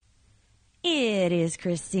It is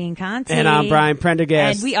Christine Conti. And I'm Brian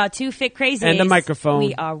Prendergast. And we are two fit crazies. And the microphone.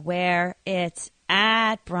 We are where it's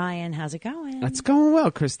at. Brian, how's it going? It's going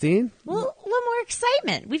well, Christine. Well, a little more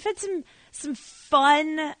excitement. We've had some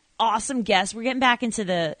fun, awesome guests. We're getting back into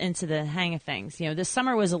the hang of things. You know, this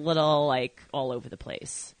summer was a little like all over the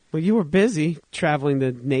place. Well, you were busy traveling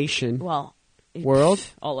the nation. Well, world,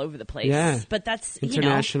 all over the place. Yeah, but that's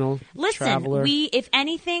international. Listen, traveler. if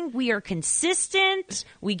anything, we are consistent.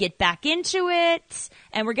 We get back into it,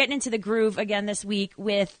 and we're getting into the groove again this week.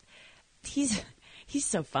 He's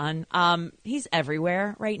so fun. He's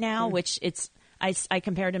everywhere right now, which I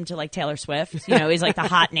compared him to like Taylor Swift. You know, he's like the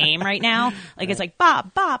hot name right now. Like it's like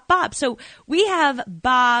Bob. So we have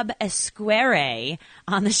Bob Esquerre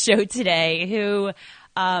on the show today, who.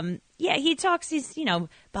 He talks, he's,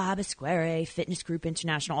 Bob Esquerre, Fitness Group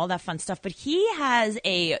International, all that fun stuff. But he has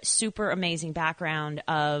a super amazing background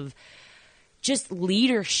of just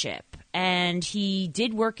leadership. And he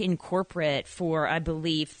did work in corporate for, I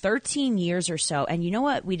believe, 13 years or so. And you know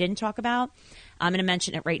what we didn't talk about? I'm going to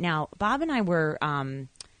mention it right now. Bob and I were,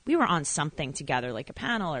 we were on something together, like a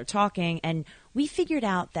panel or talking. And we figured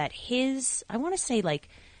out that I want to say like,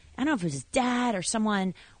 I don't know if it was his dad or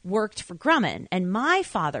someone worked for Grumman, and my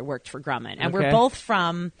father worked for Grumman, and we're both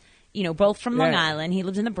from Long Island. He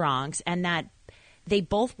lived in the Bronx, and that they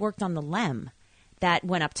both worked on the LEM that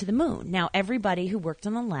went up to the moon. Now, everybody who worked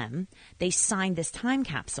on the LEM, they signed this time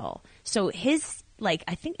capsule. So I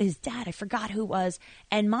think his dad, I forgot who it was,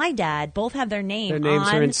 and my dad both have their names on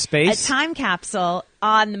are in space? A time capsule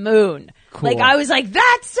on the moon. Cool. Like, I was like,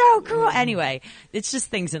 that's so cool. Anyway, it's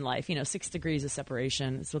just things in life. 6 degrees of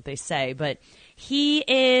separation is what they say. But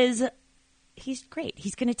he's great.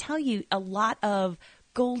 He's going to tell you a lot of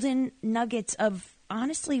golden nuggets of,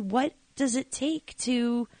 honestly, what does it take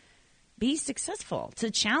to be successful,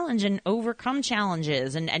 to challenge and overcome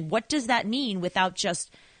challenges, and what does that mean without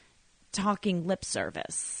just talking lip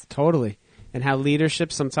service. Totally. And how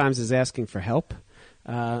leadership sometimes is asking for help.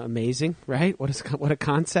 Amazing, right? What a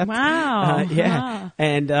concept. Wow. Yeah. Wow.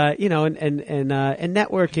 And and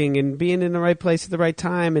networking and being in the right place at the right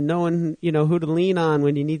time and knowing, who to lean on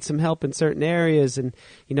when you need some help in certain areas and,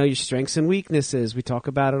 your strengths and weaknesses. We talk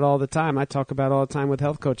about it all the time. I talk about it all the time with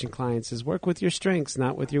health coaching clients is work with your strengths,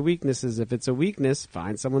 not with your weaknesses. If it's a weakness,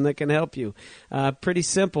 find someone that can help you. Pretty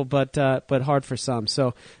simple, but hard for some.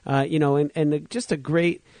 So, and just a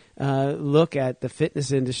great look at the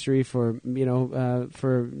fitness industry for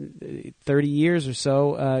 30 years or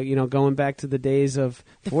so, going back to the days of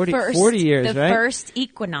 40 years, the right? First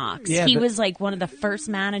Equinox. Yeah, he was like one of the first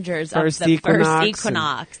managers of the Equinox first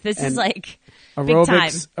Equinox. This is like aerobics, big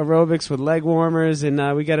time. Aerobics with leg warmers,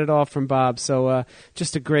 and we got it all from Bob. So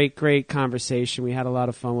just a great conversation. We had a lot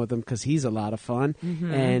of fun with him because he's a lot of fun,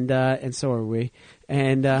 and so are we.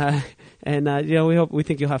 And we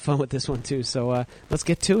think you'll have fun with this one too. So let's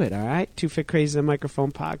get to it. All right, Two Fit Crazy on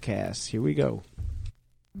Microphone podcast. Here we go.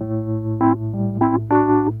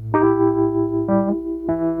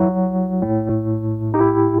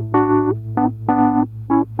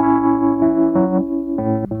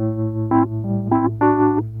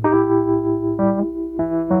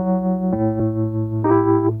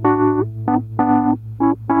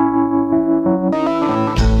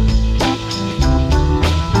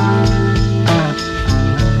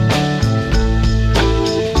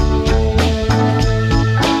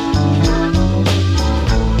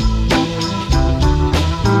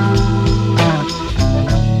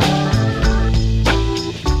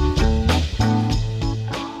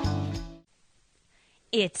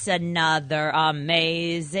 It's another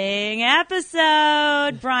amazing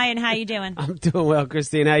episode. Brian, how you doing? I'm doing well,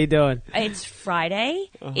 Christine. How you doing? It's Friday.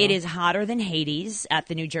 Uh-huh. It is hotter than Hades at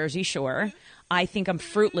the New Jersey shore. I think I'm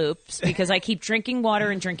Fruit Loops because I keep drinking water,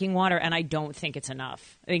 and I don't think it's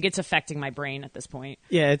enough. I think it's affecting my brain at this point.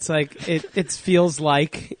 Yeah, it's like it feels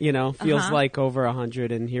like like over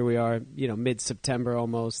 100, and here we are, mid-September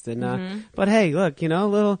almost. And but hey, look,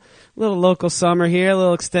 little local summer here, a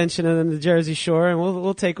little extension of the Jersey Shore, and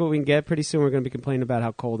we'll take what we can get. Pretty soon, we're going to be complaining about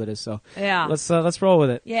how cold it is. So yeah, let's roll with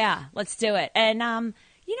it. Yeah, let's do it. And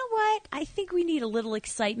you know what? I think we need a little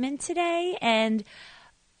excitement today, and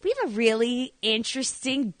we have a really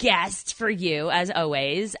interesting guest for you, as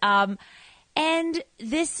always. And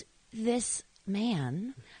this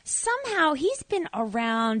man, somehow he's been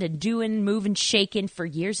around and doing, moving, shaking for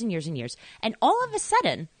years and years and years. And all of a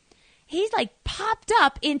sudden, he's like popped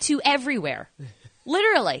up into everywhere.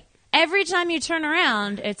 Literally. Every time you turn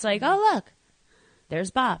around, it's like, oh, look. there's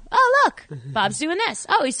Bob. Oh, look, Bob's doing this.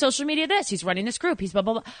 Oh, he's social media this. He's running this group. He's blah,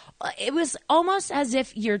 blah, blah. It was almost as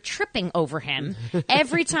if you're tripping over him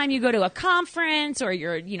every time you go to a conference or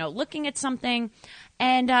you're, looking at something.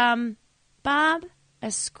 And Bob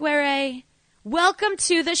Esquerre, welcome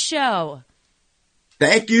to the show.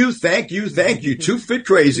 Thank you. 2 fit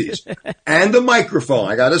crazies. And the microphone.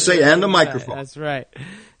 I got to say, and the microphone.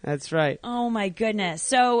 That's right. Oh, my goodness.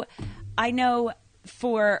 So I know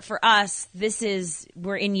for us,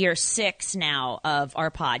 we're in year 6 now of our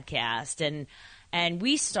podcast. And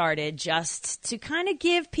we started just to kind of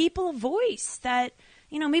give people a voice that,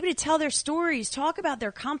 maybe to tell their stories, talk about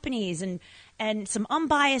their companies and some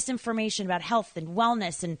unbiased information about health and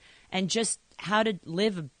wellness and just how to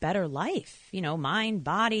live a better life, mind,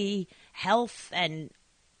 body, health, and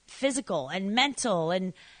physical and mental.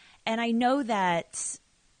 And I know that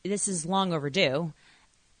this is long overdue,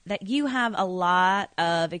 that you have a lot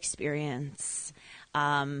of experience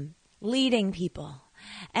leading people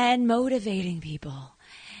and motivating people.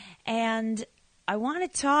 And I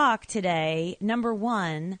want to talk today, number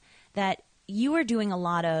one, that you are doing a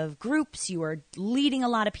lot of groups, you are leading a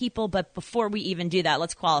lot of people, but before we even do that,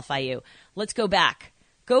 let's qualify you. Let's go back.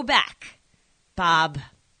 Go back, Bob.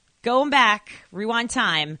 Going back, rewind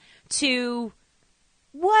time to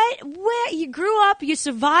where you grew up, you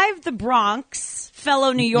survived the Bronx,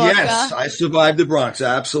 fellow New Yorker. Yes, I survived the Bronx,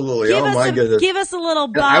 absolutely. Goodness. Give us a little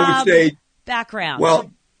Bob I would say, background.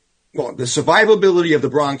 Well, the survivability of the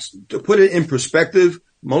Bronx, to put it in perspective,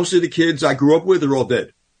 most of the kids I grew up with are all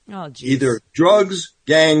dead. Oh, geez. Either drugs,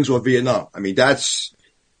 gangs, or Vietnam. I mean, that's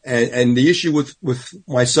and the issue with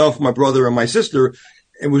myself, my brother, and my sister,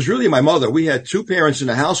 it was really my mother. We had 2 parents in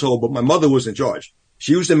the household, but my mother was in charge.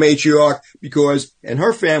 She was the matriarch because in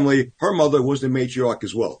her family, her mother was the matriarch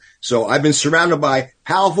as well. So I've been surrounded by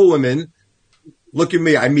powerful women. Look at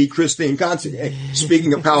me. I meet Christine constantly.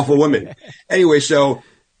 Speaking of powerful women. Anyway, so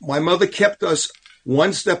my mother kept us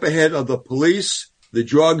one step ahead of the police, the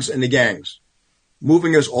drugs, and the gangs,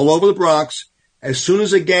 moving us all over the Bronx. As soon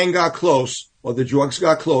as a gang got close or the drugs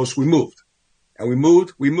got close, we moved. And we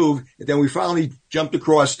moved, and then we finally jumped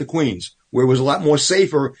across to Queens, where it was a lot more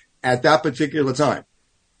safer at that particular time,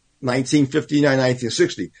 1959,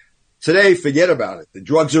 1960. Today, forget about it. The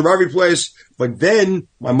drugs are every place. But then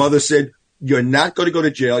my mother said, you're not going to go to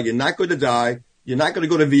jail. You're not going to die. You're not going to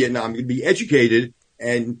go to Vietnam. You're going to be educated.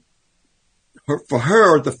 And for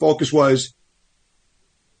her, the focus was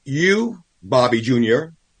you, Bobby Jr.,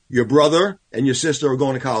 your brother, and your sister are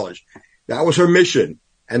going to college. That was her mission.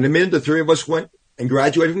 And the minute the 3 of us went and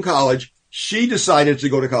graduated from college, she decided to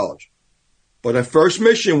go to college. But her first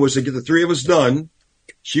mission was to get the 3 of us done.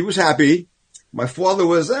 She was happy. My father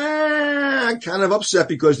was kind of upset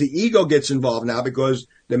because the ego gets involved now because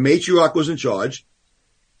the matriarch was in charge.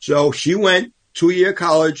 So she went 2-year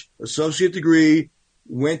college, associate degree,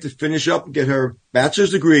 went to finish up and get her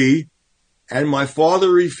bachelor's degree. And my father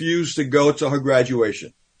refused to go to her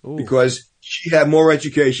graduation. Ooh. Because she had more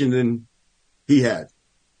education than he had.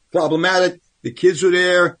 Problematic. The kids were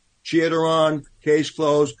there, cheered her on, case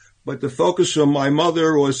closed. But the focus of my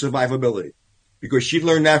mother was survivability, because she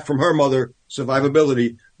learned that from her mother,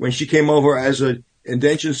 survivability, when she came over as an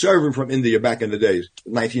indentured servant from India back in the days,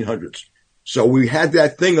 1900s. So we had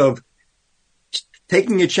that thing of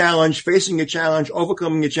taking a challenge, facing a challenge,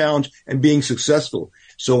 overcoming a challenge, and being successful.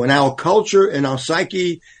 So in our culture, in our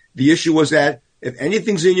psyche, the issue was that if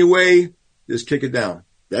anything's in your way, just kick it down.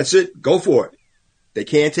 That's it. Go for it. They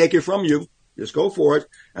can't take it from you. Just go for it.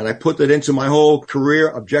 And I put that into my whole career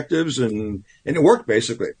objectives, and it worked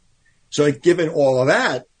basically. So given all of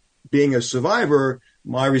that, being a survivor,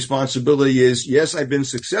 my responsibility is, yes, I've been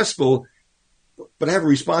successful, but I have a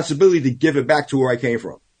responsibility to give it back to where I came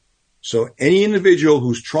from. So any individual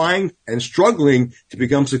who's trying and struggling to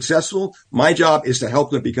become successful, my job is to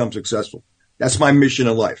help them become successful. That's my mission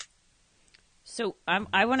in life. So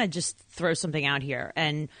I want to just throw something out here.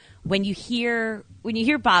 And when you hear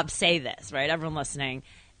Bob say this, right, everyone listening,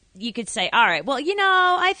 you could say, all right, well,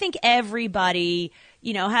 I think everybody,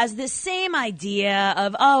 has this same idea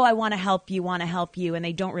of, oh, I want to help you, and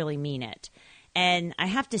they don't really mean it. And I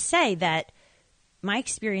have to say that my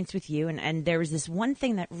experience with you, and there was this one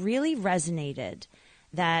thing that really resonated,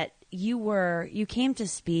 that you came to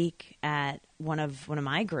speak at one of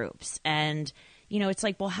my groups, and it's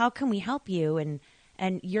like, well, how can we help you?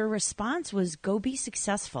 And your response was, go be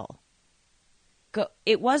successful. Go.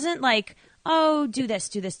 It wasn't like, oh, do this,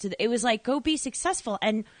 do this, do that. It was like, go be successful.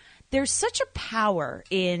 And there's such a power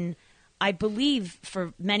in, I believe,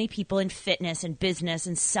 for many people in fitness and business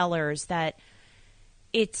and sellers, that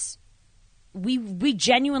it's we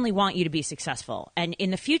genuinely want you to be successful. And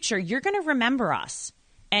in the future, you're going to remember us.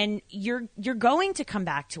 And you're going to come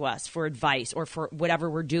back to us for advice or for whatever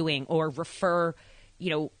we're doing, or refer,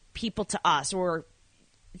 people to us. Or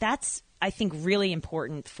that's, I think, really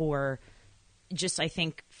important for just, I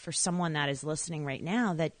think, for someone that is listening right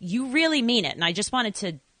now, that you really mean it. And I just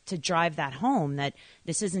wanted to drive that home, that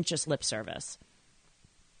this isn't just lip service.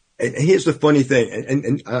 And here's the funny thing,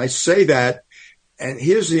 and I say that, and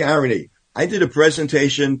here's the irony. I did a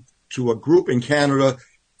presentation to a group in Canada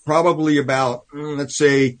probably about, let's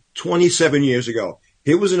say, 27 years ago.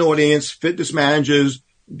 Here was an audience, fitness managers,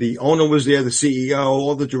 the owner was there, the CEO,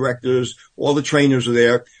 all the directors, all the trainers were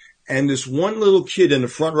there. And this one little kid in the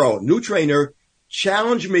front row, new trainer,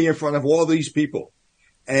 challenged me in front of all these people.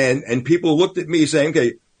 And people looked at me saying,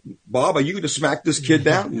 okay, Bob, are you going to smack this kid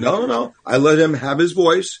down? No. I let him have his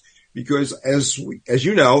voice. Because as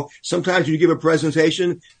you know, sometimes when you give a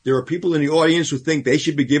presentation, there are people in the audience who think they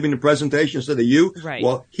should be giving the presentation instead of you. Right.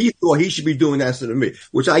 Well, he thought he should be doing that instead of me,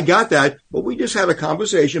 which I got that, but we just had a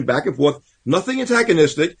conversation back and forth, nothing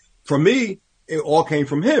antagonistic. For me, it all came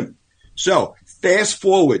from him. So fast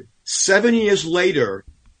forward 7 years later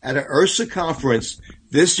at an URSA conference,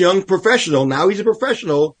 this young professional, now he's a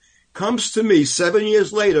professional, comes to me 7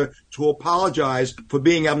 years later to apologize for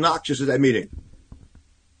being obnoxious at that meeting.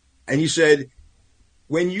 And he said,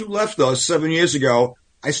 when you left us 7 years ago,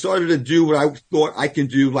 I started to do what I thought I can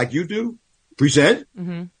do like you do, present.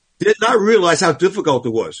 Mm-hmm. Did not realize how difficult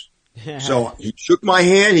it was. So he shook my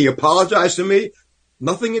hand. He apologized to me.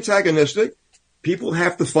 Nothing antagonistic. People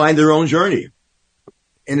have to find their own journey.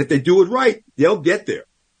 And if they do it right, they'll get there.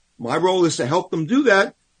 My role is to help them do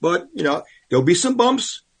that. But, there'll be some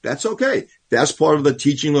bumps. That's okay. That's part of the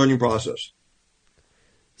teaching learning process.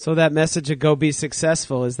 So that message of go be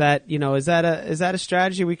successful, is that a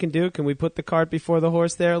strategy we can do? Can we put the cart before the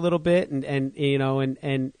horse there a little bit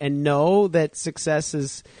and know that success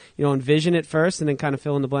is, envision it first and then kind of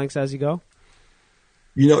fill in the blanks as you go?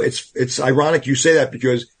 It's ironic you say that,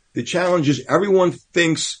 because the challenge is everyone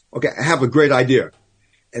thinks, okay, I have a great idea.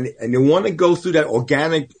 And they want to go through that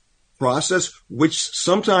organic process, which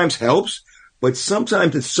sometimes helps, but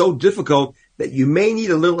sometimes it's so difficult that you may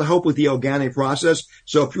need a little help with the organic process.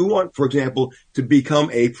 So if you want, for example, to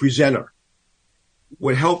become a presenter,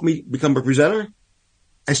 what helped me become a presenter?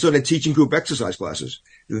 I started teaching group exercise classes.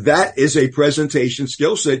 That is a presentation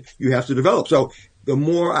skill set you have to develop. So the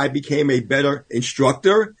more I became a better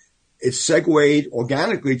instructor, it segued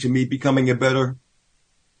organically to me becoming a better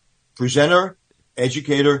presenter,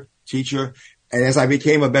 educator, teacher. And as I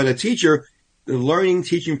became a better teacher, the learning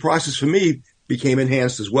teaching process for me became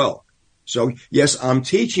enhanced as well. So yes, I'm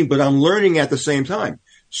teaching, but I'm learning at the same time.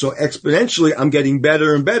 So exponentially, I'm getting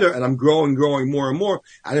better and better, and I'm growing more and more,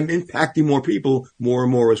 and I'm impacting more people more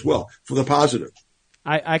and more as well for the positive.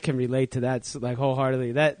 I can relate to that like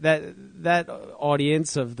wholeheartedly. That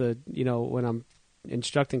audience of the, when I'm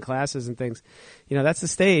instructing classes and things, that's the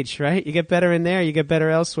stage, right? You get better in there, you get better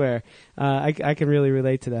elsewhere. I can really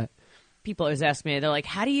relate to that. People always ask me, they're like,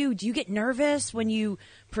 do you get nervous when you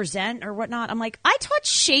present or whatnot? I'm like, I taught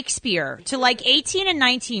Shakespeare to like 18 and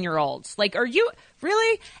 19-year-olds. Like, are you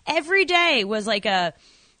really? Every day was like look,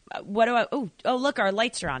 our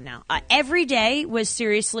lights are on now. Every day was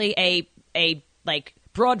seriously a like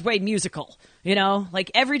Broadway musical,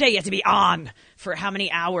 like every day you have to be on for how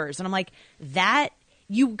many hours. And I'm like, that,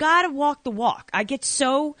 you got to walk the walk. I get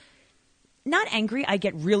so not angry. I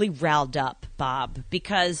get really riled up, Bob,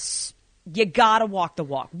 because you gotta walk the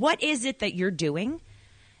walk. What is it that you're doing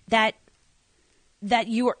that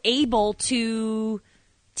you are able to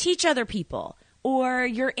teach other people, or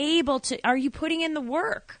you're able to? Are you putting in the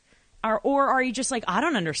work, or are you just like, I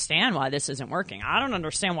don't understand why this isn't working. I don't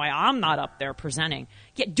understand why I'm not up there presenting.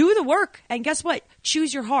 Do the work, and guess what?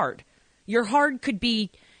 Choose your hard. Your hard could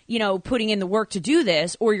be, putting in the work to do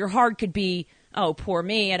this, or your hard could be, oh, poor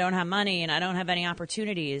me, I don't have money and I don't have any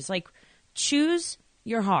opportunities. Like, choose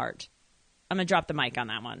your hard. I'm going to drop the mic on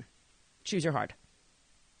that one. Choose your hard.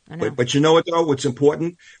 I know. But you know what, though? What's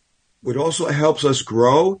important, what also helps us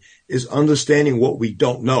grow is understanding what we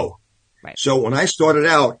don't know. Right. So when I started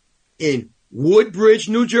out in Woodbridge,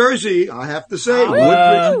 New Jersey, I have to say,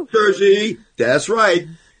 Woodbridge, New Jersey, that's right.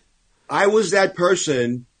 I was that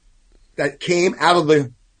person that came out of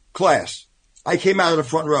the class. I came out of the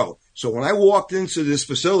front row. So when I walked into this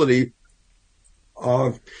facility,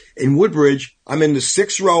 in Woodbridge, I'm in the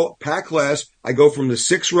 6th row pack class. I go from the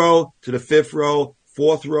 6th row to the 5th row,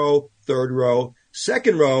 4th row, 3rd row,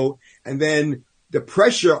 2nd row. And then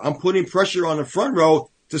I'm putting pressure on the front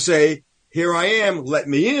row to say, here I am, let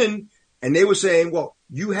me in. And they were saying, well,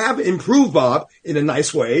 you have improved, Bob, in a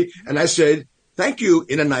nice way. And I said, thank you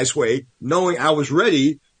in a nice way, knowing I was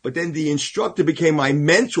ready. But then the instructor became my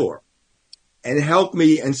mentor and helped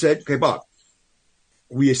me and said, okay, Bob,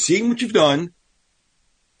 we are seeing what you've done.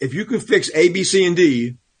 If you can fix A, B, C, and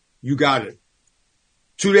D, you got it.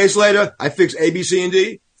 2 days later, I fixed A, B, C, and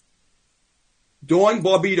D. Dawn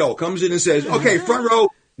Barbito comes in and says, okay, front row,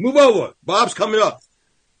 move over. Bob's coming up.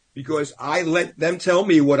 Because I let them tell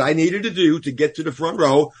me what I needed to do to get to the front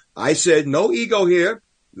row. I said, no ego here.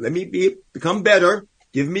 Let me become better.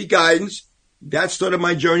 Give me guidance. That started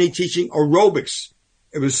my journey teaching aerobics.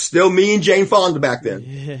 It was still me and Jane Fonda back then.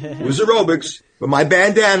 It was aerobics, but my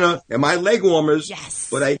bandana and my leg warmers.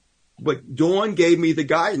 Yes. But Dawn gave me the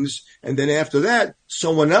guidance. And then after that,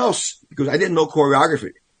 someone else, because I didn't know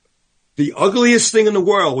choreography. The ugliest thing in the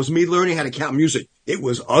world was me learning how to count music. It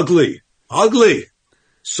was ugly. Ugly.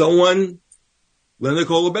 Someone, Linda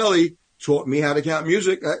Colabelli, taught me how to count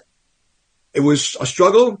music. It was a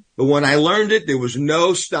struggle, but when I learned it, there was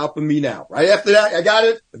no stopping me now. Right after that, I got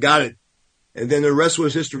it. And then the rest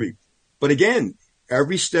was history. But again,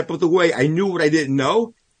 every step of the way, I knew what I didn't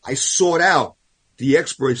know. I sought out the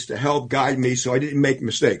experts to help guide me so I didn't make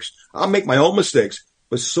mistakes. I'll make my own mistakes,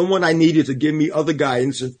 but someone I needed to give me other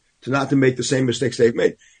guidance and to not to make the same mistakes they've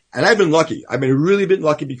made. And I've been lucky. I've been really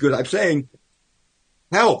lucky because I'm saying,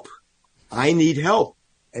 help. I need help.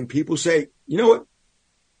 And people say, you know what?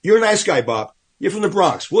 You're a nice guy, Bob. You're from the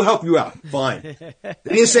Bronx. We'll help you out. Fine. They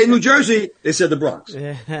didn't say New Jersey. They said the Bronx.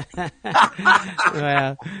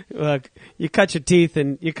 Well, look, you cut your teeth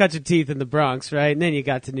in the Bronx, right? And then you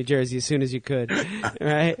got to New Jersey as soon as you could,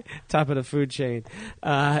 right? Top of the food chain.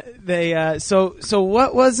 So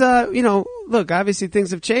what was, look, obviously things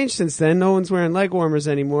have changed since then. No one's wearing leg warmers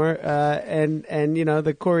anymore. And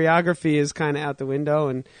the choreography is kind of out the window,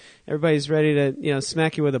 and everybody's ready to,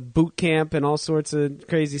 smack you with a boot camp and all sorts of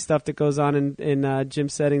crazy stuff that goes on in gym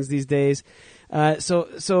settings these days.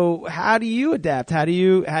 So how do you adapt? How do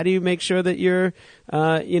you make sure that you're,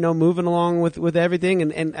 moving along with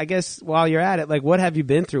everything? And I guess while you're at it, like, what have you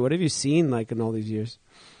been through? What have you seen, like, in all these years?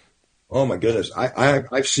 Oh my goodness.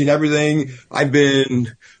 I've seen everything.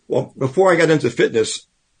 Before I got into fitness,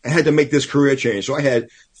 I had to make this career change. So I had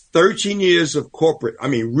 13 years of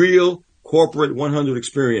real corporate 100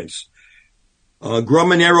 experience.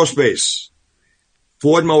 Grumman Aerospace,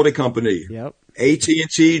 Ford Motor Company, yep.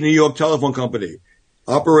 AT&T, New York Telephone Company,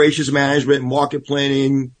 operations management, market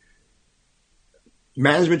planning,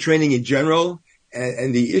 management training in general.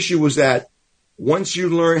 And the issue was that once you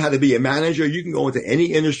learn how to be a manager, you can go into any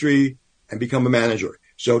industry and become a manager.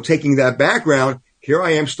 So taking that background, here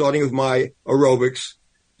I am starting with my aerobics,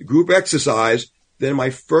 the group exercise. Then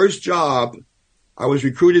my first job, I was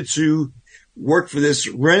recruited to work for this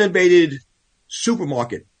renovated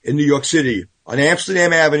supermarket in New York City on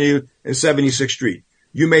Amsterdam Avenue and 76th Street.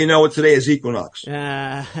 You may know it today as Equinox.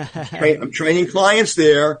 I'm training clients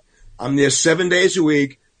there. I'm there 7 days a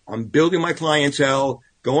week. I'm building my clientele,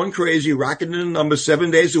 going crazy, rocking the numbers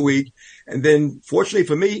 7 days a week. And then, fortunately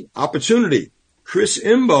for me, opportunity. Chris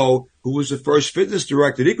Imbo, who was the first fitness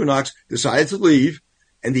director at Equinox, decided to leave.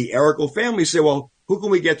 And the Erico family said, well, who can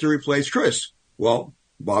we get to replace Chris? Well,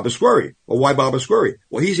 Bob Esquerre. Well, why Bob Esquerre?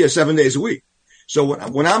 Well, he's here 7 days a week. So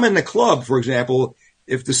when I'm in the club, for example,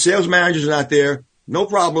 if the sales manager's not there, no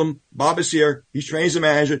problem. Bob is here. He trains the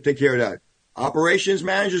manager. Take care of that. Operations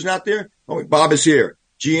manager's not there. Oh, Bob is here.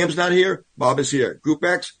 GM's not here. Bob is here. Group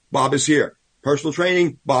X, Bob is here. Personal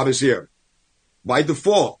training, Bob is here. By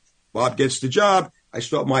default, Bob gets the job. I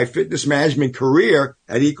start my fitness management career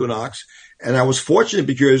at Equinox. And I was fortunate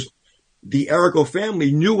because the Erico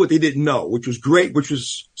family knew what they didn't know, which was great, which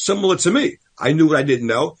was similar to me. I knew what I didn't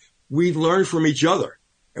know. We learned from each other,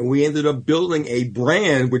 and we ended up building a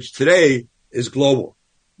brand, which today is global.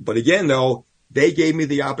 But again, though, they gave me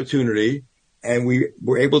the opportunity, and we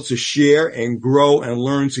were able to share and grow and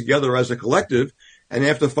learn together as a collective. And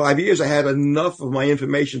after 5 years, I had enough of my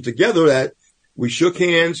information together that we shook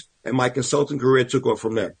hands, and my consulting career took off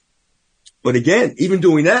from there. But again, even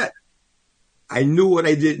doing that, I knew what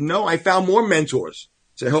I didn't know. I found more mentors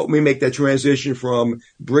to help me make that transition from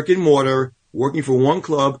brick and mortar, working for one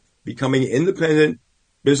club, becoming an independent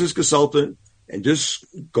business consultant, and just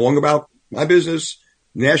going about my business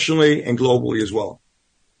nationally and globally as well.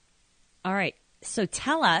 All right. So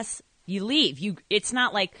tell us, you leave. It's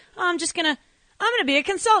not like, oh, I'm going to be a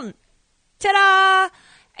consultant. Ta-da!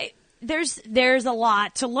 There's a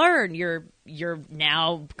lot to learn. You're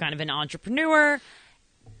now kind of an entrepreneur.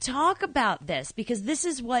 Talk about this, because this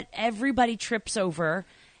is what everybody trips over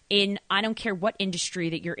in, I don't care what industry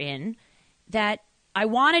that you're in, that I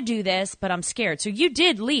want to do this, but I'm scared. So you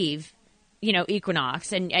did leave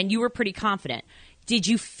Equinox and you were pretty confident. Did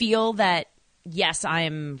you feel that, yes, I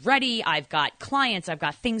am ready, I've got clients, I've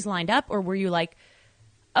got things lined up, or were you like,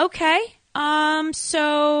 okay,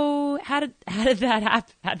 so how did that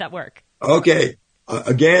happen? How'd that work? Okay.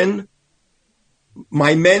 Again,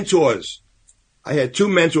 my mentors, I had two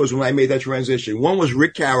mentors when I made that transition. One was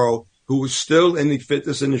Rick Caro, who is still in the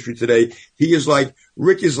fitness industry today.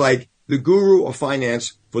 Rick is like the guru of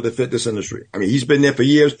finance for the fitness industry. I mean, he's been there for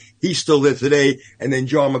years. He's still there today. And then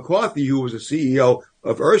John McCarthy, who was the CEO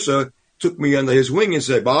of URSA, took me under his wing and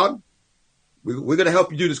said, Bob, we're going to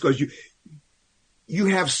help you do this because you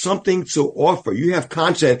have something to offer. You have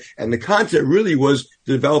content. And the content really was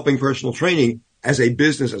developing personal training as a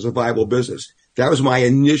business, as a viable business. That was my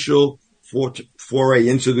initial foray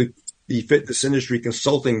into the fitness industry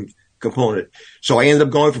consulting component. So I ended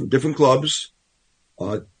up going from different clubs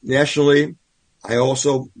nationally. I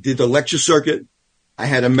also did the lecture circuit. I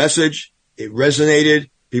had a message. It resonated.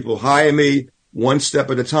 People hire me one step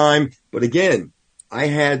at a time. But again, I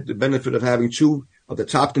had the benefit of having two of the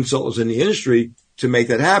top consultants in the industry to make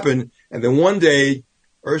that happen. And then one day,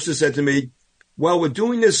 URSA said to me, well, we're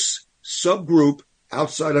doing this subgroup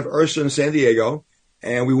outside of URSA in San Diego,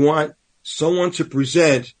 and we want someone to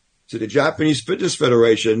present to the Japanese Fitness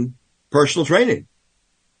Federation personal training.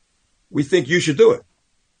 We think you should do it.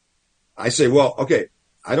 I say, well, okay,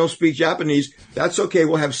 I don't speak Japanese. That's okay.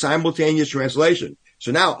 We'll have simultaneous translation.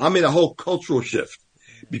 So now I'm in a whole cultural shift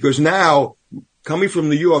because now coming from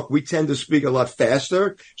New York, we tend to speak a lot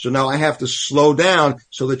faster. So now I have to slow down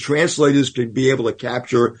so the translators can be able to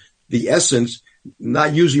capture the essence,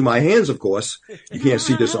 not using my hands, of course. You can't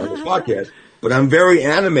see this on the podcast, but I'm very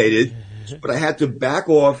animated, but I had to back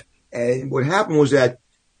off. And what happened was that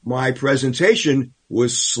my presentation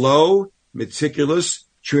was slow, meticulous,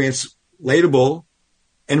 translatable,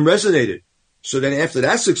 and resonated. So then after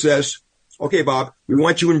that success, okay, Bob, we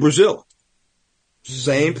want you in Brazil.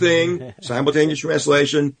 Same thing, simultaneous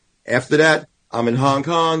translation. After that, I'm in Hong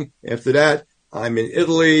Kong. After that, I'm in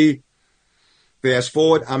Italy. Fast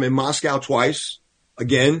forward, I'm in Moscow twice.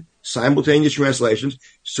 Again, simultaneous translations.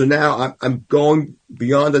 So now I'm going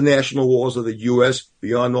beyond the national walls of the U.S.,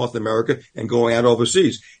 beyond North America, and going out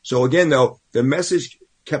overseas. So again, though, the message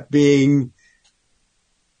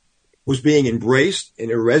was being embraced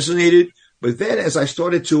and it resonated. But then as I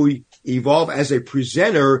started to evolve as a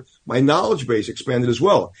presenter, my knowledge base expanded as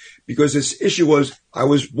well. Because this issue was I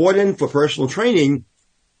was brought in for personal training,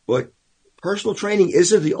 but personal training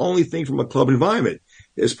isn't the only thing from a club environment.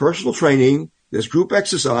 There's personal training, there's group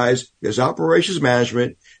exercise, there's operations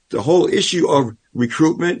management, the whole issue of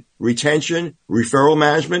recruitment, retention, referral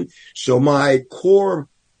management. So my core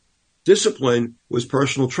discipline was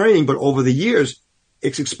personal training, but over the years,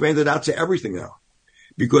 it's expanded out to everything now.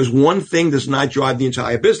 Because one thing does not drive the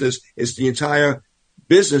entire business. It's the entire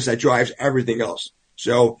business that drives everything else.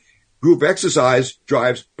 So group exercise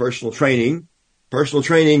drives personal training. Personal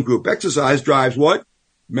training, group exercise drives what?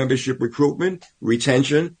 Membership recruitment,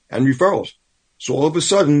 retention, and referrals. So all of a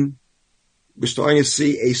sudden, we're starting to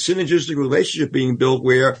see a synergistic relationship being built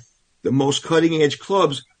where the most cutting edge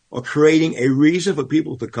clubs are creating a reason for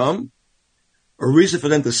people to come, a reason for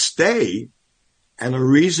them to stay, and a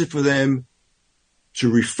reason for them to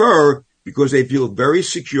refer because they feel very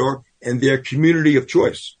secure in their community of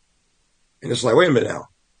choice. And it's like, wait a minute now,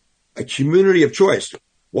 a community of choice.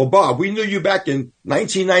 Well, Bob, we knew you back in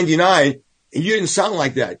 1999 and you didn't sound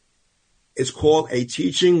like that. It's called a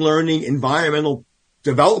teaching, learning, environmental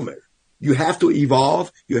development. You have to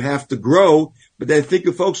evolve. You have to grow. But then think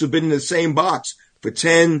of folks who've been in the same box for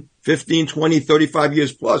 10, 15, 20, 35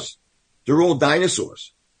 years plus. They're all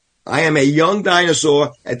dinosaurs. I am a young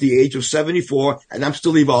dinosaur at the age of 74, and I'm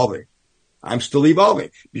still evolving. I'm still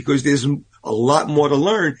evolving because there's a lot more to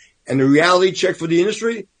learn. And the reality check for the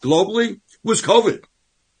industry globally was COVID.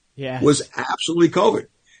 Yeah. Was absolutely COVID.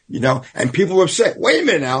 And people were upset. Wait a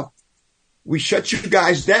minute now. We shut you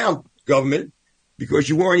guys down, government, because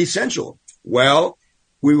you weren't essential. Well,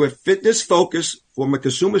 we were fitness focused from a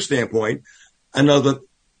consumer standpoint. Another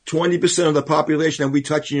 20% of the population that we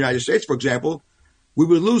touch in the United States, for example, we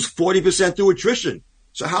would lose 40% through attrition.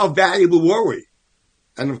 So how valuable were we?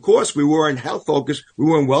 And of course, we weren't health focused. We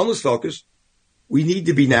weren't wellness focused. We need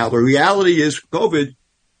to be now. The reality is COVID,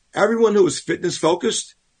 everyone who was fitness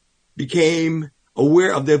focused became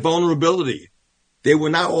aware of their vulnerability. They were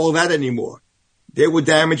not all that anymore. They were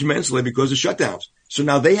damaged mentally because of shutdowns. So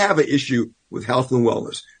now they have an issue with health and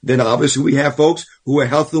wellness. Then obviously we have folks who are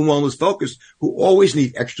health and wellness focused who always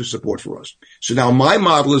need extra support for us. So now my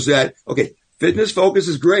model is that, okay, fitness focus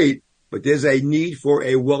is great, but there's a need for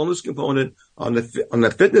a wellness component on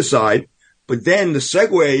the fitness side. But then the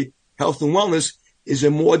segue health and wellness is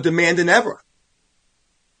in more demand than ever.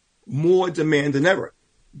 More demand than ever.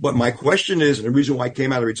 But my question is, and the reason why I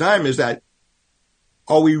came out of retirement is that,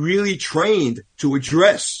 are we really trained to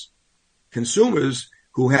address consumers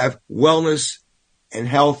who have wellness and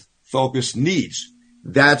health focused needs?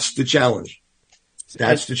 That's the challenge.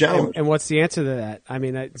 That's the challenge. And what's the answer to that? I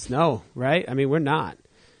mean, it's no, right? I mean, we're not.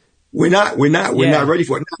 We're not ready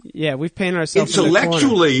for it. Yeah, we've painted ourselves in the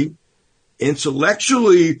corner.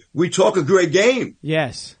 Intellectually, we talk a great game.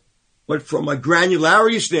 Yes. But from a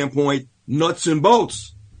granularity standpoint, nuts and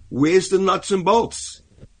bolts. Where's the nuts and bolts?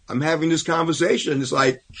 I'm having this conversation. It's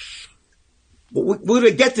like, we're going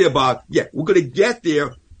to get there, Bob. Yeah, we're going to get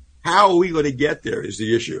there. How are we going to get there is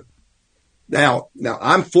the issue. Now,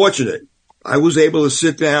 I'm fortunate. I was able to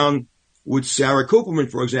sit down with Sarah Cooperman,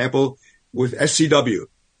 for example, with SCW.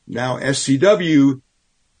 Now, SCW,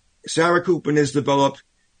 Sarah Cooperman has developed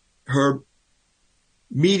her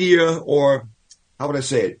media, or how would I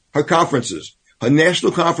say it? Her conferences, her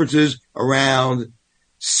national conferences around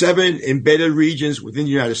 7 embedded regions within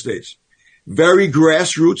the United States. Very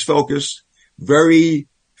grassroots focused, very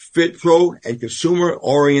fit pro and consumer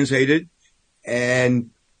orientated. And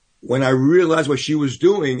when I realized what she was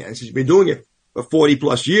doing, and she's been doing it for 40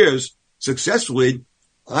 plus years successfully,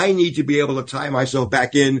 I need to be able to tie myself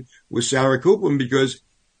back in with Sarah Cooperman, because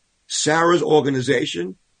Sarah's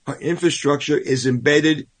organization, her infrastructure is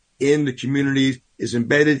embedded in the communities, is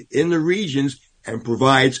embedded in the regions, and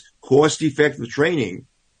provides cost-effective training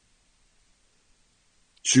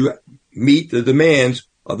to meet the demands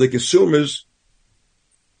of the consumers,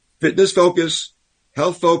 fitness focus,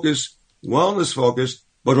 health focus, wellness focus,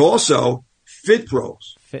 but also fit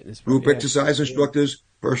pros, group exercise instructors,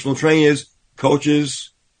 personal trainers,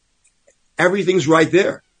 coaches. Everything's right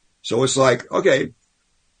there. So it's like, okay,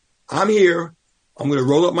 I'm here. I'm going to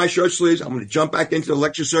roll up my shirt sleeves. I'm going to jump back into the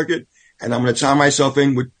lecture circuit, and I'm going to tie myself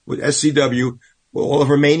in with SCW with all of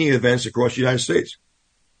her remaining events across the United States.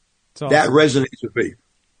 Awesome. That resonates with me.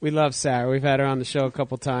 We love Sarah. We've had her on the show a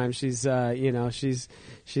couple times. She's,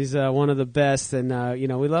 she's one of the best, and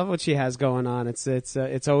we love what she has going on.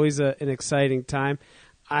 It's always an exciting time.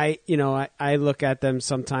 I look at them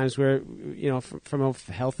sometimes where, from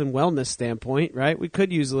a health and wellness standpoint, right? We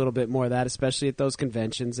could use a little bit more of that, especially at those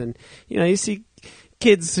conventions. And, you see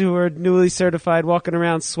kids who are newly certified walking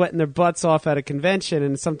around sweating their butts off at a convention.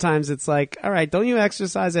 And sometimes it's like, all right, don't you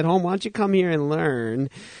exercise at home? Why don't you come here and learn?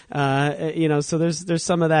 So there's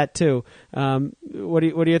some of that too. What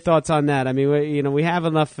are your thoughts on that? I mean, we have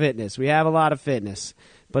enough fitness. We have a lot of fitness,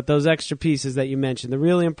 but those extra pieces that you mentioned, the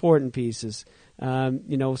really important pieces,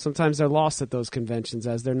 sometimes they're lost at those conventions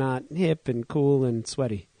as they're not hip and cool and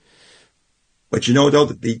sweaty. But though,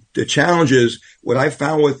 the challenge is what I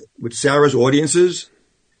found with Sarah's audiences,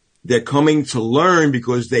 they're coming to learn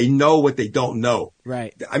because they know what they don't know.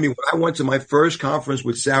 Right. I mean, when I went to my first conference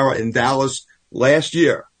with Sarah in Dallas last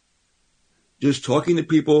year, just talking to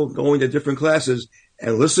people, going to different classes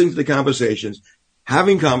and listening to the conversations,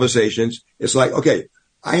 having conversations, it's like, okay,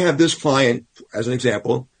 I have this client, as an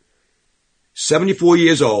example, 74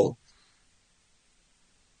 years old,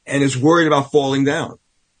 and is worried about falling down.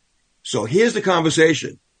 So here's the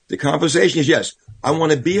conversation. The conversation is, yes, I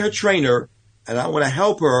want to be her trainer and I want to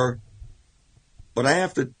help her, but I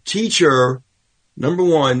have to teach her, number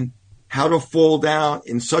one, how to fall down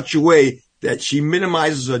in such a way that she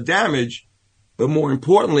minimizes her damage. But more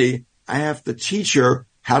importantly, I have to teach her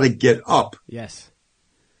how to get up. Yes.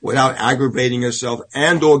 Without aggravating herself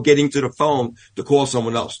and or getting to the phone to call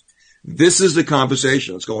someone else. This is the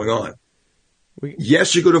conversation that's going on.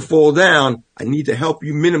 Yes, you're going to fall down. I need to help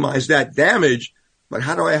you minimize that damage, but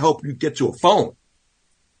how do I help you get to a phone?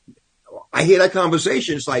 I hear that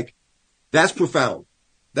conversation. It's like, that's profound.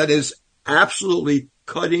 That is absolutely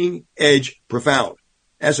cutting edge profound.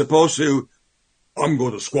 As opposed to, I'm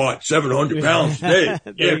going to squat 700 pounds today.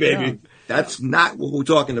 Yeah, baby. That's not what we're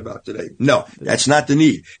talking about today. No, that's not the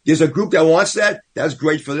need. There's a group that wants that. That's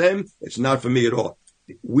great for them. It's not for me at all.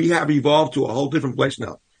 We have evolved to a whole different place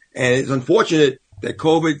now. And it's unfortunate that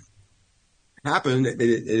COVID happened.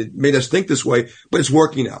 It made us think this way, but it's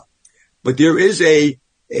working out. But there is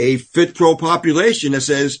a fit pro population that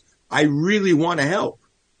says, I really want to help.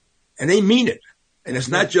 And they mean it. And it's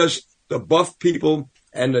not just the buff people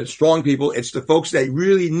and the strong people. It's the folks that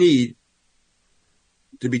really need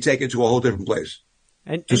to be taken to a whole different place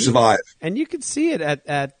to survive. And you can see it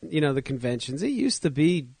at the conventions. It used to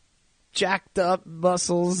be jacked up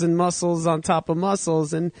muscles on top of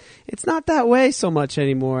muscles, and it's not that way so much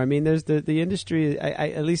anymore. I mean, there's the industry.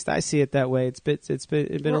 At least I see it that way. It's been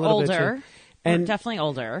a little older. bit, and we're definitely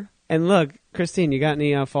older. And look, Christine, you got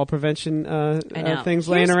any fall prevention things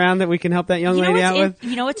laying around that we can help that young lady out with?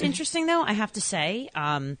 You know what's interesting, though? I have to say,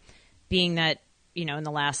 being that, in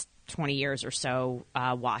the last 20 years or so,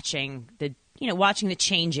 watching the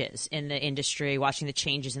changes in the industry, watching the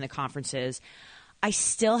changes in the conferences, I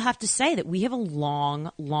still have to say that we have a long,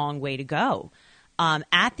 long way to go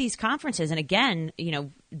at these conferences. And again,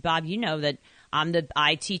 Bob, you know that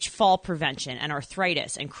I teach fall prevention and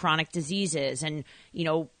arthritis and chronic diseases and,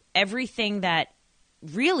 everything that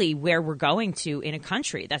really where we're going to in a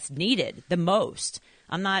country that's needed the most.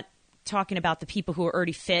 I'm not talking about the people who are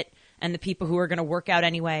already fit and the people who are going to work out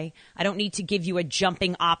anyway. I don't need to give you a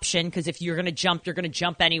jumping option because if you're going to jump, you're going to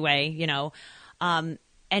jump anyway, And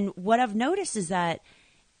what I've noticed is that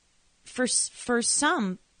for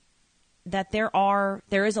some, that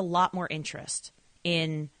there is a lot more interest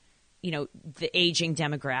in, the aging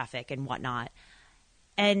demographic and whatnot.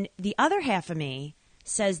 And the other half of me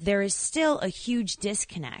says there is still a huge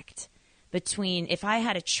disconnect between if I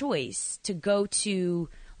had a choice to go to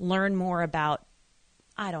learn more about,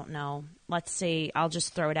 I don't know, let's say I'll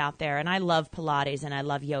just throw it out there. And I love Pilates and I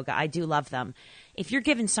love yoga. I do love them. If you're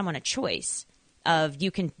giving someone a choice of you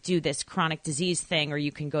can do this chronic disease thing or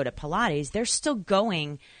you can go to Pilates, they're still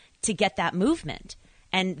going to get that movement.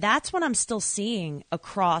 And that's what I'm still seeing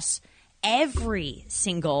across every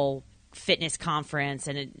single fitness conference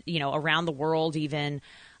and, around the world even,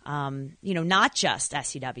 not just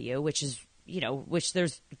SCW, which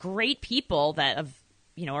there's great people that have,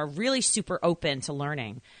 are really super open to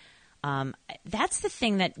learning. That's the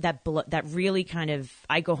thing that really kind of,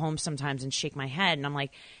 I go home sometimes and shake my head and I'm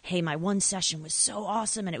like, hey, my one session was so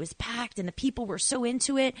awesome and it was packed and the people were so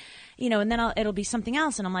into it, and then it'll be something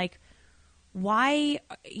else. And I'm like, why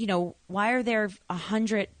are there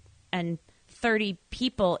 130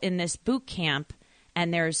 people in this boot camp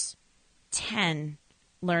and there's 10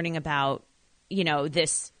 learning about,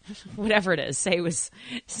 this, whatever it is, say it was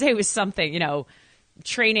something,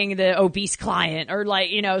 training the obese client or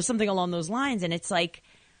something along those lines. And it's like,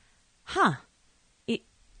 I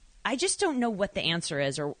just don't know what the answer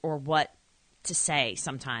is or what to say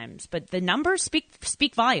sometimes, but the numbers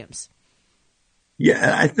speak volumes.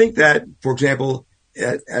 Yeah. I think that, for example,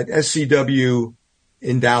 at SCW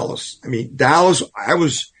in Dallas, Dallas, I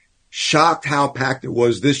was shocked how packed it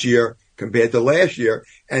was this year compared to last year.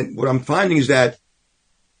 And what I'm finding is that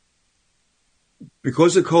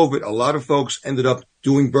because of COVID, a lot of folks ended up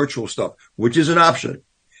doing virtual stuff, which is an option.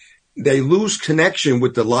 They lose connection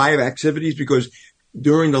with the live activities because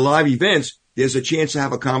during the live events, there's a chance to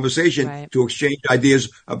have a conversation, right, to exchange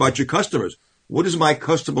ideas about your customers. What does my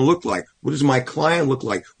customer look like? What does my client look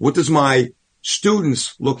like? What does my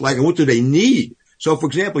students look like? And what do they need? So, for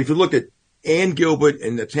example, if you look at Ann Gilbert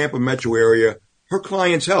in the Tampa metro area, her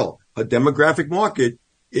clientele, her demographic market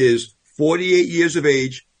is 48 years of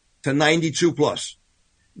age to 92 plus.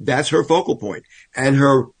 That's her focal point. And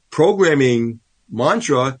her programming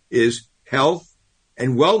mantra is health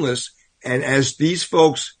and wellness. And as these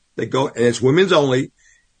folks that go, and it's women's only,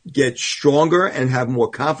 get stronger and have more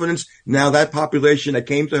confidence, now that population that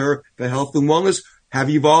came to her for health and wellness have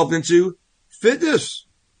evolved into fitness.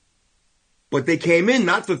 But they came in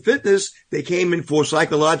not for fitness. They came in for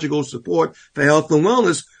psychological support for health and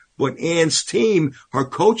wellness. But Ann's team, her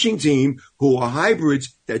coaching team, who are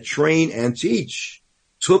hybrids that train and teach,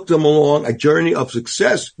 took them along a journey of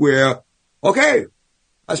success where, okay,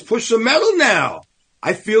 let's push some metal now.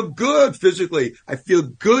 I feel good physically. I feel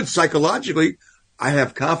good psychologically. I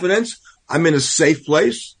have confidence. I'm in a safe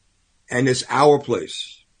place, and it's our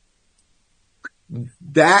place.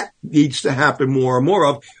 That needs to happen more and more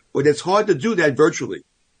of, but it's hard to do that virtually.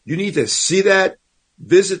 You need to see that,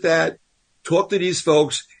 visit that, talk to these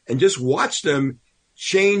folks, and just watch them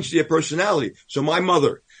change their personality. So my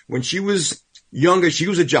mother, when she was younger, she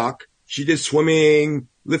was a jock. She did swimming,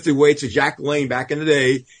 lifted weights at Jack Lane back in the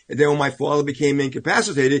day. And then when my father became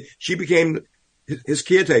incapacitated, she became his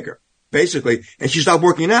caretaker, basically. And she stopped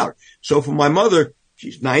working out. So for my mother,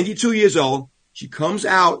 she's 92 years old. She comes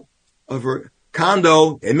out of her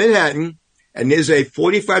condo in Manhattan, and there's a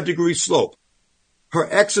 45-degree slope.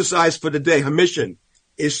 Her exercise for the day, her mission,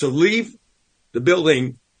 is to leave the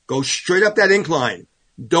building, go straight up that incline.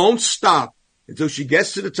 Don't stop until she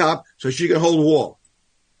gets to the top so she can hold the wall.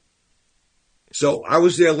 So I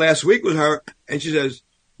was there last week with her, and she says,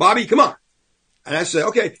 Bobby, come on. And I said,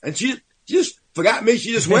 okay. And she just forgot me.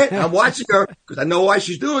 She just went. I'm watching her because I know why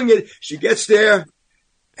she's doing it. She gets there,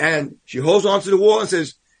 and she holds onto the wall and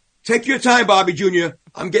says, take your time, Bobby Jr.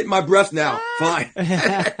 I'm getting my breath now. Fine.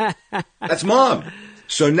 That's Mom.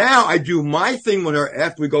 So now I do my thing with her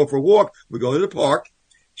after we go for a walk. We go to the park.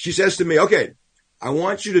 She says to me, okay, I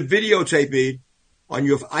want you to videotape me on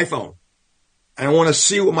your iPhone. And I want to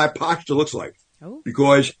see what my posture looks like. Oh.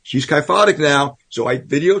 Because she's kyphotic now. So I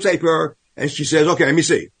videotape her and she says, okay, let me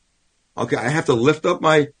see. Okay, I have to lift up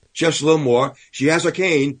my chest a little more. She has a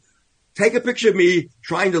cane. Take a picture of me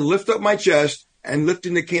trying to lift up my chest and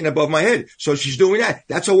lifting the cane above my head. So she's doing that.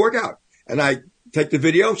 That's a workout. And I take the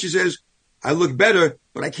video. She says, I look better,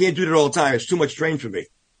 but I can't do that all the time. It's too much strain for me.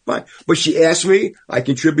 But she asked me. I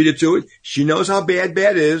contributed to it. She knows how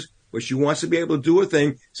bad is, but she wants to be able to do her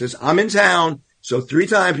thing. Says, I'm in town. So 3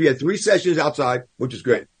 times we had 3 sessions outside, which is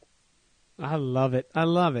great. I love it. I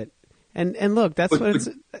love it. And look, that's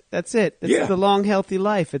that's it. It's yeah. the long, healthy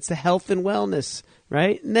life. It's the health and wellness,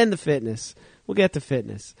 right? And then the fitness. We'll get to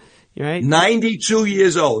fitness, right? 92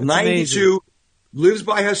 years old. That's 92, amazing. lives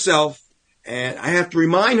by herself. And I have to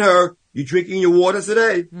remind her, you're drinking your water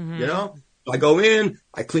today, you know? So I go in,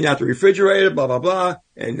 I clean out the refrigerator, blah, blah, blah.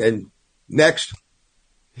 And then next.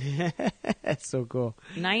 That's so cool.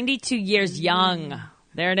 92 years young.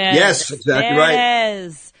 There it is. Yes, exactly there right. It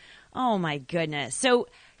is. Oh, my goodness. So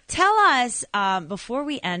tell us, before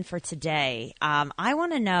we end for today, I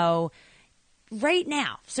want to know right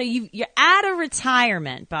now. So you're out of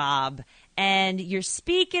retirement, Bob, and you're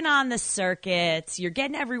speaking on the circuits. You're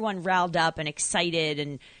getting everyone riled up and excited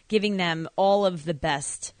and giving them all of the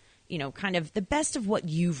best, kind of the best of what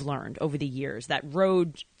you've learned over the years, that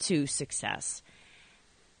road to success.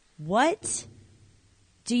 What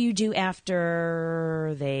do you do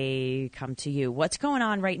after they come to you? What's going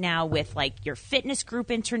on right now with your Fitness Group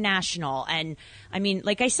International? And I mean,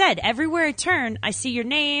 like I said, everywhere I turn, I see your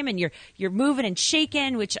name and you're moving and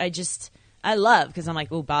shaking, which I love because I'm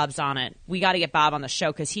like, oh, Bob's on it. We got to get Bob on the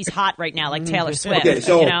show because he's hot right now, like Taylor Swift. Okay,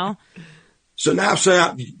 so, So now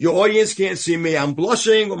your audience can't see me. I'm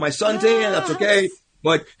blushing with my suntan. That's okay.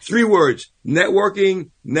 But 3 words: networking,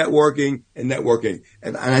 networking, and networking.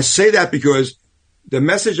 And I say that because the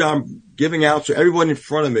message I'm giving out to everyone in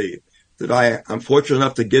front of me that I'm fortunate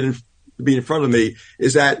enough to be in front of me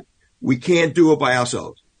is that we can't do it by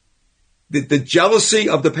ourselves. The jealousy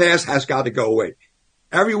of the past has got to go away.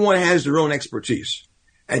 Everyone has their own expertise,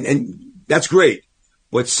 and that's great.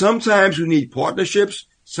 But sometimes we need partnerships.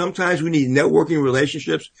 Sometimes we need networking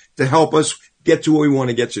relationships to help us get to where we want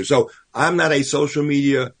to get to. So I'm not a social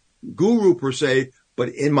media guru per se, but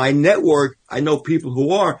in my network, I know people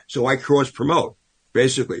who are, so I cross promote.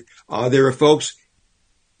 Basically, there are folks,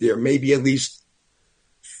 there may be at least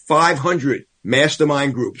 500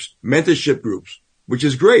 mastermind groups, mentorship groups, which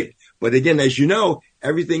is great. But again, as you know,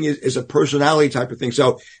 everything is a personality type of thing.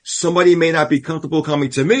 So somebody may not be comfortable coming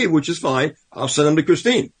to me, which is fine. I'll send them to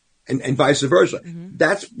Christine and vice versa. Mm-hmm.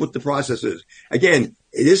 That's what the process is. Again,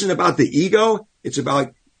 it isn't about the ego. It's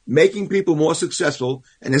about making people more successful.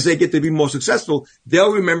 And as they get to be more successful,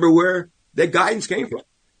 they'll remember where their guidance came from.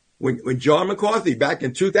 When John McCarthy back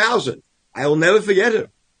in 2000, I will never forget him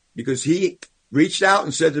because he reached out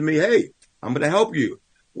and said to me, hey, I'm going to help you.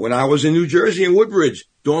 When I was in New Jersey in Woodbridge,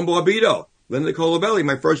 Dawn Barbito, Linda Colabelli,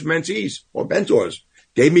 my first mentees or mentors,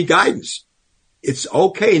 gave me guidance. It's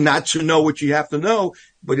okay not to know what you have to know,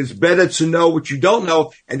 but it's better to know what you don't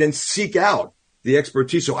know and then seek out the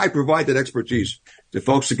expertise. So I provide that expertise to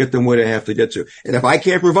folks to get them where they have to get to. And if I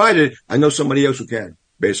can't provide it, I know somebody else who can,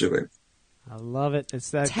 basically. I love it. It's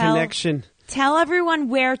that connection. Tell everyone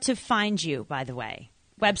where to find you, by the way.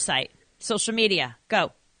 Website, social media,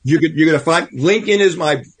 go. You're going to find LinkedIn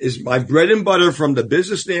is my bread and butter from the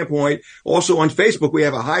business standpoint. Also on Facebook, we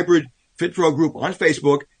have a hybrid Fit Pro group on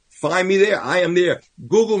Facebook. Find me there. I am there.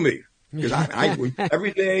 Google me because I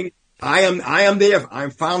everything. I am there. I'm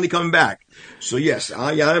finally coming back. So yes,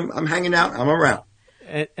 I'm hanging out. I'm around.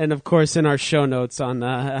 And of course, in our show notes on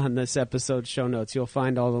this episode's show notes, you'll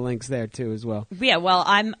find all the links there too as well. Yeah, well,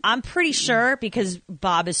 I'm pretty sure because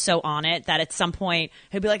Bob is so on it that at some point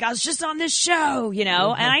he'll be like, "I was just on this show," and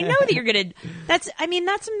I know that you're gonna. That's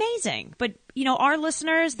amazing. But our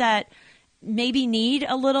listeners that maybe need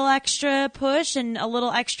a little extra push and a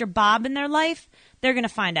little extra Bob in their life, they're gonna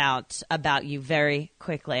find out about you very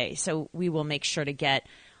quickly. So we will make sure to get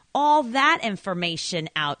all that information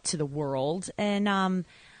out to the world. And all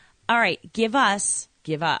right, give us.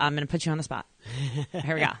 I'm going to put you on the spot.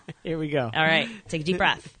 Here we go. Here we go. All right, take a deep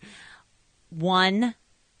breath. One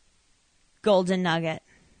golden nugget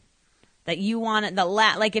that you wanted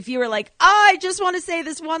like if you were like, oh, I just want to say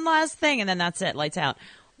this one last thing, and then that's it, lights out.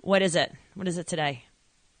 What is it? What is it today?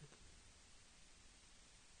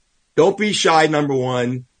 Don't be shy. Number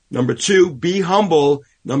 1. Number 2, be humble.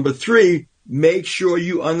 Number 3. Make sure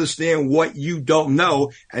you understand what you don't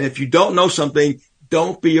know. And if you don't know something,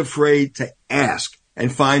 don't be afraid to ask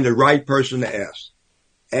and find the right person to ask.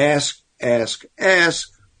 Ask,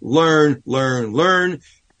 learn,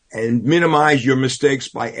 and minimize your mistakes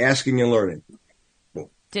by asking and learning.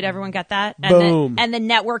 Did everyone get that? Boom. And the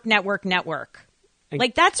network.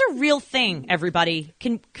 Like, that's a real thing, everybody.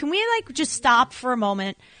 Can we, like, just stop for a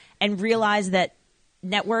moment and realize that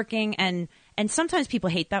networking and sometimes people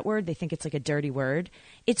hate that word. They think it's like a dirty word.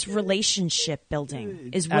 It's relationship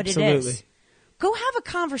building is what Absolutely. it is. Go have a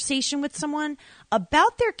conversation with someone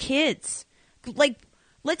about their kids. Like,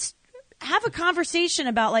 let's have a conversation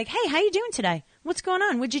about, like, hey, how you doing today? What's going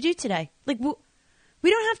on? What'd you do today? Like, we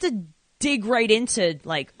don't have to dig right into,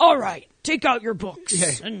 like, all right, take out your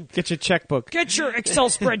books and get your checkbook, get your Excel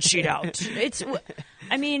spreadsheet out.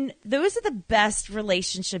 I mean, those are the best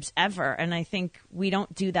relationships ever, and I think we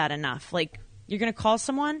don't do that enough. Like, you're going to call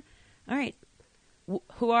someone, all right,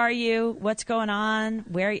 who are you? What's going on?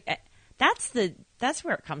 Where are you? That's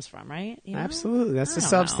where it comes from, right? You know? Absolutely, that's the I don't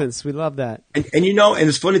substance. know. We love that. And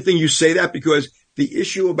it's a funny thing you say that, because the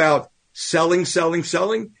issue about selling,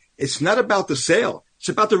 it's not about the sale. It's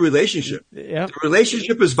about the relationship. Yep. The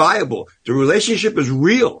relationship is viable. The relationship is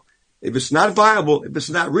real. If it's not viable, if it's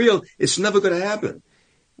not real, it's never going to happen.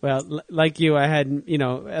 Well, like you, I had,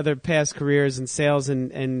 other past careers in sales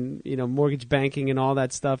and mortgage banking and all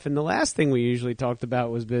that stuff. And the last thing we usually talked about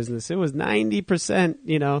was business. It was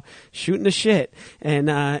 90%, shooting the shit. And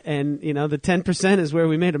the 10% is where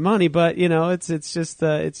we made the money. But, it's just,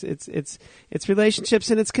 it's relationships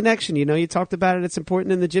and it's connection. You talked about it. It's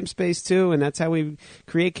important in the gym space too. And that's how we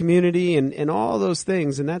create community and all those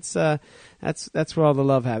things. And that's where all the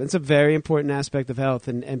love happens. It's a very important aspect of health,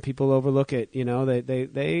 and people overlook it.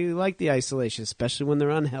 They like the isolation, especially when they're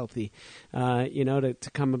unhealthy. To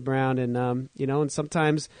come around and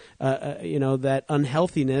sometimes that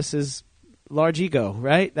unhealthiness is large ego,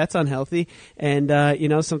 right? That's unhealthy, and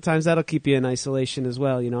sometimes that'll keep you in isolation as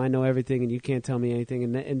well. I know everything, and you can't tell me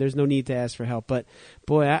anything, and there's no need to ask for help. But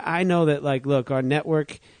boy, I know that, like, look, our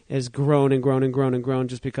network has grown and grown and grown and grown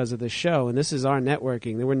just because of this show, and this is our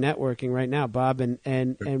networking. We're networking right now, Bob, and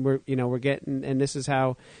we're getting, and this is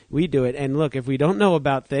how we do it. And look, if we don't know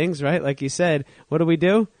about things, right, like you said, what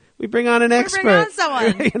do? We bring on an expert. Bring on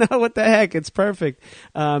someone. What the heck? It's perfect.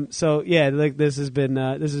 So yeah, like this has been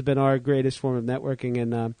our greatest form of networking,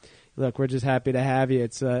 and look, we're just happy to have you.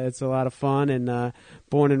 It's a lot of fun, and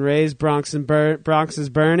born and raised, Bronx is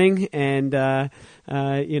burning, and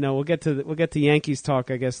we'll get to Yankees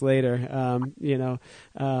talk, I guess, later.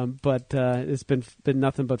 But it's been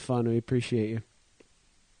nothing but fun. We appreciate you.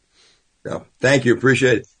 No, thank you.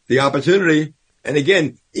 Appreciate the opportunity. And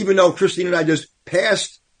again, even though Christine and I just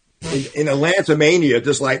passed in Atlanta mania,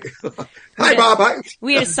 just like, hi, Bob. Hi.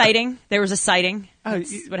 We had a sighting. There was a sighting.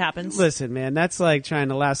 That's what happens. Listen, man, that's like trying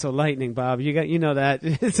to lasso lightning, Bob. That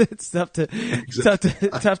it's tough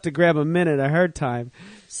to grab a minute of her time.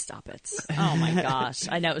 Stop it. Oh my gosh.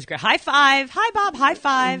 I know, it was great. High five. Hi, Bob. High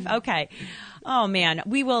five. Okay. Oh man,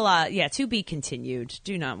 we will, to be continued.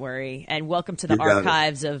 Do not worry. And welcome to the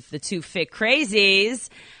archives of the Two Fit Crazies.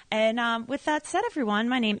 And with that said, everyone,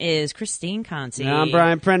 my name is Christine Conti. I'm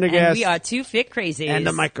Brian Prendergast. And we are Two Fit Crazies. And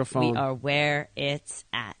the microphone. We are where it's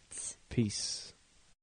at. Peace.